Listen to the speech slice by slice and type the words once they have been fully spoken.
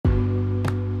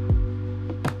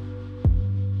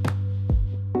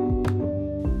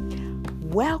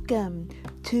Welcome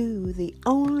to the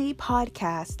only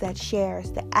podcast that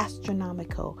shares the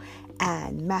astronomical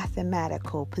and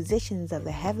mathematical positions of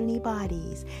the heavenly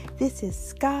bodies. This is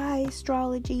Sky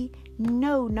Astrology.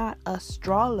 No, not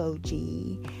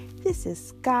astrology. This is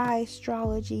Sky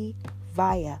Astrology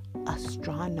via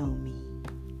astronomy.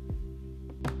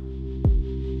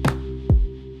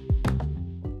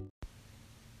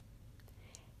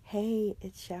 Hey,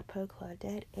 it's Chapeau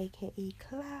Claudette, aka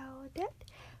Claudette,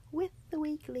 with the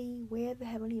weekly Where the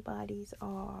Heavenly Bodies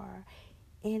Are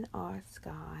in Our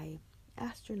Sky,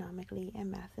 astronomically and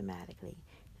mathematically.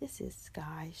 This is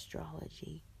Sky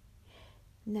Astrology.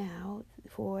 Now,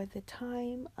 for the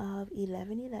time of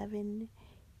 11:11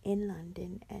 in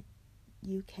London at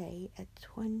UK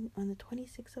on the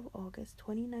 26th of August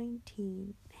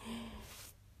 2019,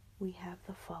 we have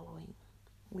the following.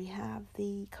 We have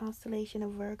the constellation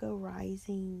of Virgo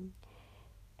rising,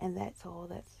 and that's all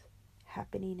that's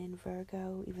happening in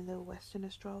Virgo, even though Western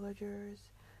astrologers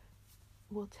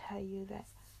will tell you that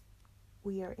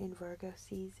we are in Virgo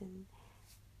season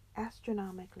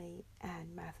astronomically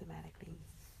and mathematically.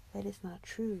 That is not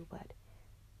true, but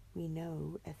we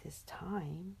know at this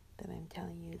time that I'm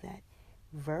telling you that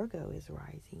Virgo is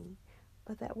rising,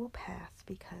 but that will pass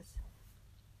because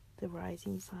the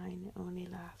rising sign only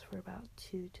lasts for about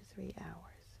 2 to 3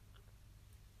 hours.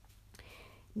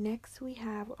 Next, we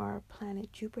have our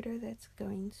planet Jupiter that's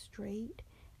going straight,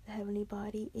 the heavenly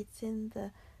body. It's in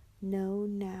the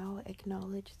known now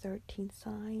acknowledged 13th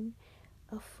sign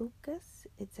of Fucus.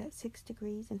 It's at 6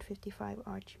 degrees and 55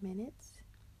 arch minutes.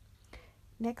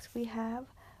 Next, we have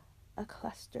a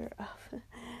cluster of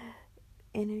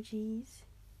energies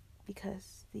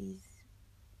because these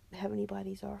heavenly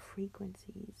bodies are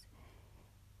frequencies.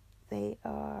 They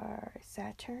are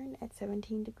Saturn at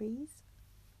 17 degrees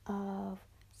of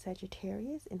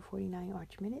Sagittarius in 49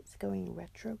 arch minutes going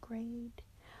retrograde.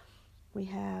 We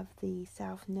have the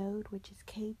South Node, which is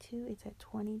K2. It's at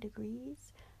 20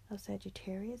 degrees of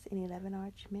Sagittarius in 11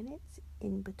 arch minutes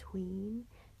in between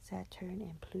Saturn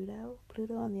and Pluto.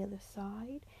 Pluto on the other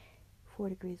side, 4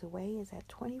 degrees away, is at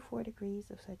 24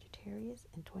 degrees of Sagittarius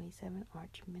and 27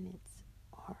 arch minutes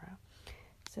aura.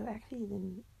 So actually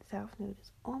the South Node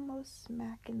is almost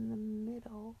smack in the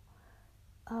middle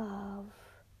of,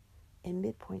 and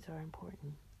midpoints are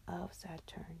important, of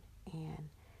Saturn and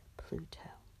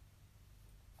Pluto.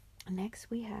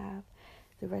 Next we have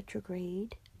the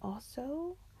retrograde,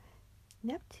 also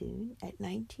Neptune at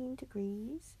 19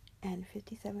 degrees and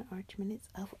 57 arch minutes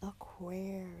of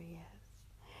Aquarius.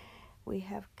 We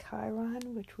have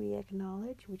Chiron, which we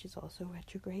acknowledge, which is also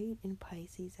retrograde in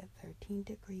Pisces at 13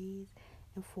 degrees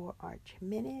and 4 arch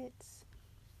minutes.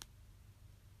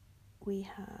 We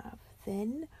have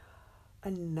then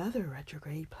another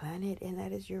retrograde planet, and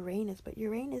that is Uranus. But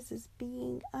Uranus is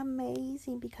being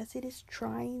amazing because it is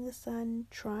trying the Sun,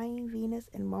 trying Venus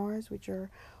and Mars, which are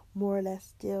more or less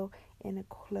still in a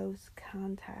close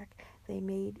contact. They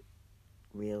made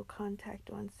real contact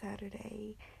on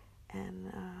Saturday,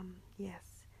 and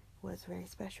yes, was a very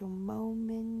special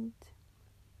moment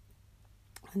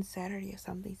on Saturday. If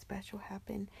something special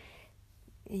happened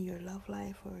in your love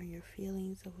life or your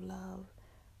feelings of love,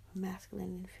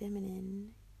 masculine and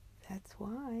feminine, that's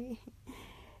why.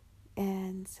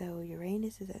 And so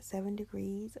Uranus is at 7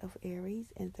 degrees of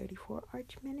Aries and 34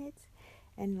 arch minutes,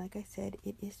 and like I said,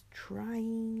 it is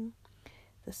trying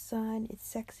the Sun, it's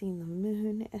sexing the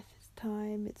Moon at this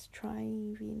time, it's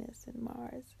trying Venus and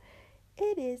Mars.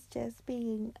 It is just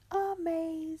being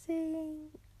amazing.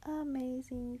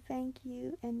 Thank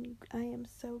you, and I am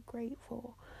so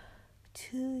grateful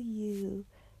to you,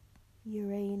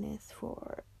 Uranus,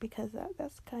 because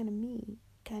that's kind of me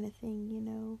kind of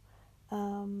thing,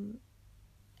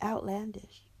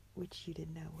 Outlandish, which you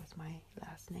didn't know was my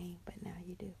last name, but now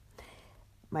you do.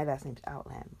 My last name's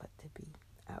Outland, but to be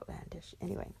outlandish.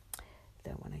 Anyway,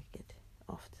 don't want to get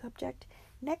off the subject.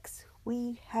 Next,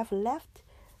 we have left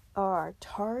our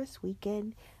Taurus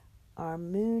weekend. Our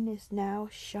moon is now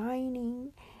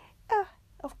shining,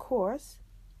 of course,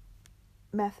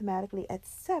 mathematically at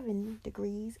 7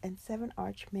 degrees and 7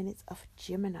 arch minutes of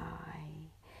Gemini.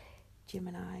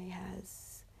 Gemini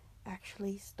has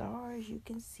actually stars you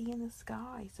can see in the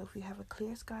sky. So if you have a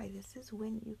clear sky, this is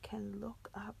when you can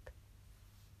look up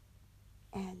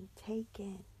and take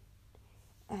in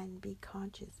and be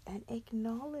conscious and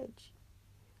acknowledge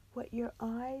what your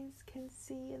eyes can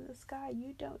see in the sky.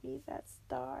 You don't need that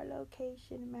star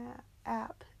location map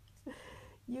app.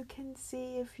 You can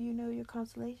see, if you know your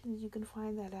constellations, you can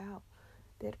find that out.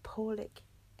 That Pollock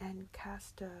and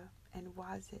Castor and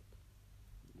Wazit,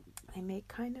 they make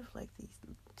kind of like these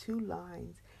two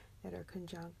lines that are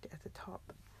conjunct at the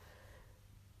top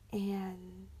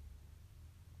And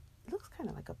it looks kind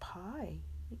of like a pie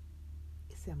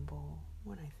symbol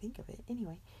when I think of it.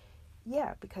 Anyway,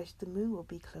 yeah, because the moon will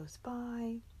be close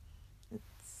by.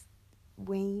 It's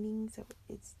waning, so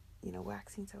it's,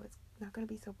 waxing, so it's not going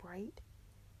to be so bright.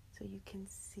 So you can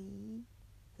see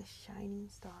the shining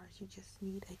stars. You just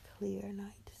need a clear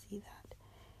night to see that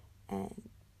and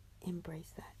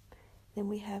embrace that. Then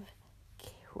we have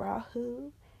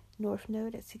Rahu, North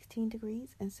Node at 16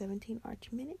 degrees and 17 arch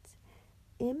minutes.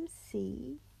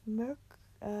 MC,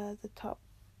 the top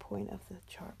point of the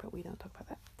chart, but we don't talk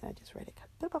about that. I just read it.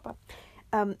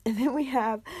 And then we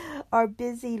have our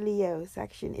busy Leo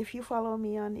section. If you follow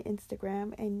me on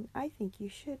Instagram, and I think you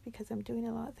should because I'm doing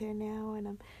a lot there now, and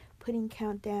I'm putting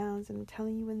countdowns and I'm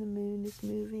telling you when the moon is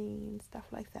moving and stuff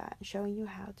like that, and showing you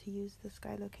how to use the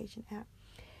Sky Location app.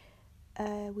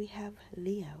 We have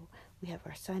Leo. We have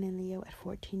our sun in Leo at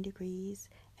 14 degrees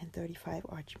and 35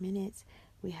 arch minutes.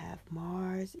 We have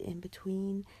Mars in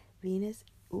between Venus.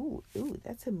 Ooh,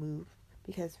 that's a move,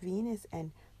 because Venus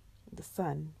and the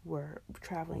sun were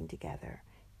traveling together,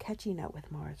 catching up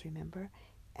with Mars, remember?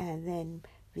 And then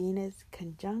Venus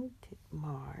conjunct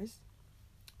Mars,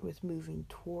 was moving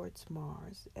towards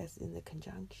Mars as in the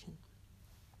conjunction.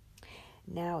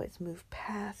 Now it's moved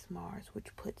past Mars,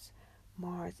 which puts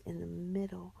Mars in the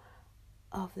middle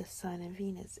of the sun and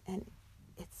Venus. And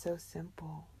it's so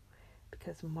simple,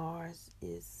 because Mars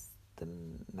is the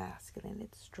masculine,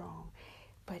 it's strong,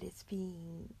 but it's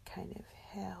being kind of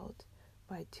held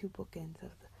by two bookends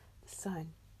of the sun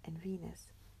and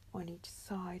Venus on each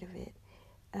side of it,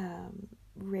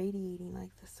 radiating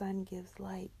like the sun gives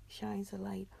light, shines a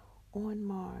light on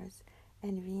Mars,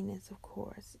 and Venus, of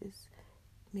course, is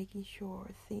making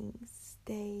sure things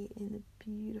stay in the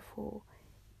beautiful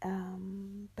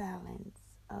balance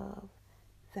of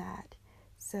that.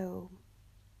 So,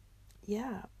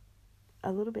 yeah,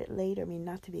 a little bit later,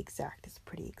 not to be exact, it's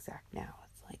pretty exact now.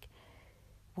 It's like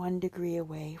 1 degree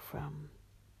away from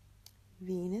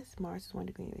Venus. Mars is 1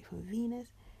 degree away from Venus,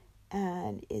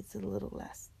 and it's a little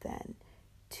less than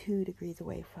 2 degrees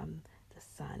away from the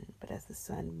sun. But as the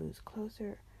sun moves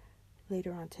closer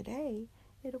later on today,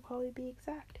 it'll probably be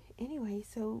exact. Anyway,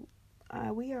 so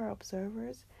we are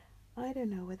observers. I don't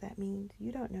know what that means.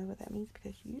 You don't know what that means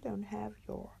because you don't have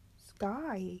your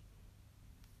sky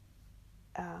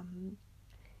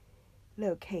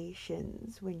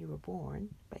locations when you were born,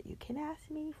 but you can ask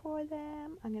me for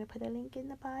them. I'm going to put a link in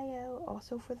the bio.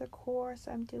 Also for the course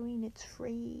I'm doing, it's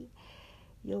free.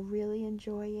 You'll really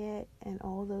enjoy it, and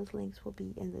all those links will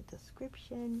be in the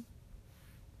description.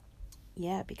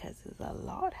 Yeah, because there's a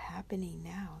lot happening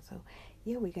now. So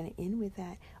yeah, we're going to end with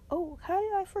that. Oh, how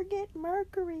did I forget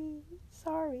Mercury?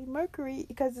 Sorry, Mercury,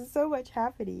 because there's so much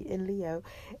happening in Leo,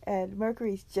 and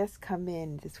Mercury's just come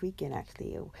in this weekend,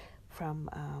 actually, from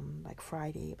like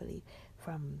Friday, I believe,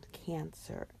 from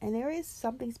Cancer. And there is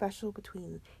something special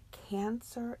between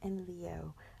Cancer and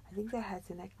Leo. I think that has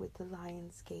to connect with the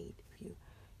Lion's Gate.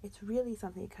 It's really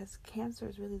something, because Cancer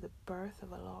is really the birth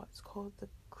of a lot. It's called the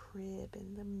crib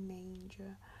and the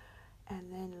manger.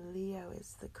 And then Leo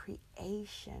is the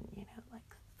creation,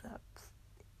 like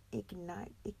the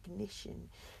ignition,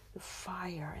 the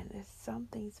fire. And there's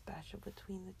something special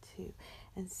between the two.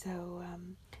 And so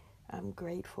I'm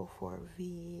grateful for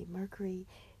Mercury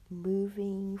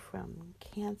moving from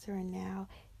Cancer and now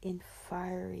in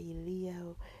fiery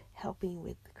Leo, helping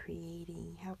with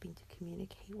creating, helping to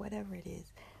communicate, whatever it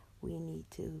is we need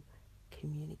to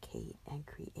communicate and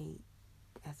create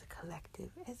as a collective,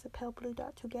 as a pale blue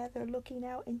dot together, looking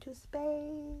out into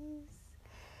space.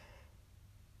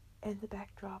 And the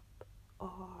backdrop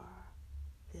are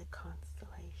the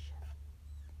constellations.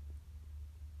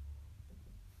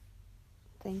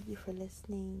 Thank you for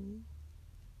listening.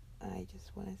 I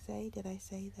just want to say, did I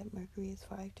say that Mercury is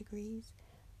 5 degrees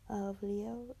of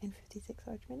Leo in 56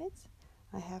 arch minutes?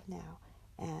 I have now.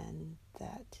 And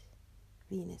that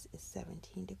Venus is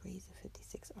 17 degrees of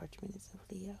 56 arch minutes of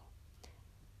Leo.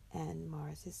 And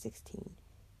Mars is 16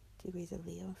 degrees of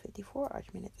Leo and 54 arch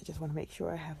minutes. I just want to make sure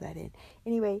I have that in.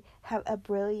 Anyway, have a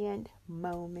brilliant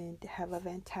moment. Have a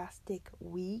fantastic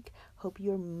week. Hope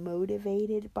you're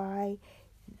motivated by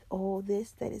all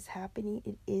this that is happening.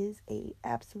 It is a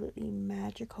absolutely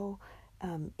magical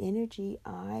energy.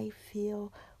 I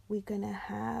feel we're going to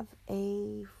have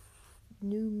a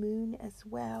new moon as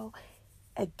well,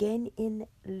 again in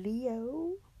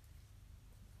Leo,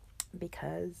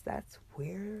 because that's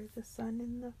where the sun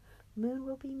and the moon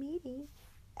will be meeting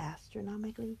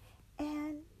astronomically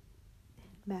and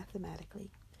mathematically.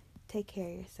 Take care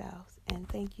of yourselves, and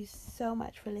thank you so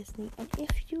much for listening. And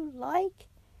if you like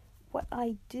what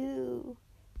I do,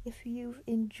 if you've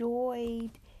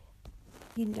enjoyed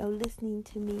listening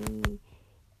to me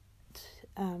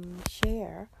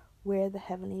share where the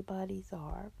heavenly bodies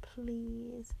are,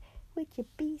 please, would you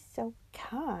be so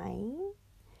kind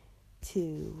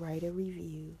to write a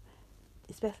review,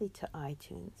 especially to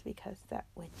iTunes, because that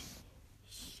would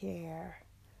share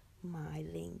my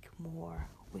link more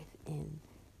within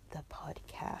the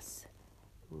podcast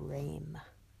realm.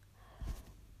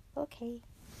 Okay,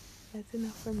 that's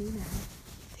enough for me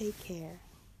now. Take care.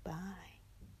 Bye.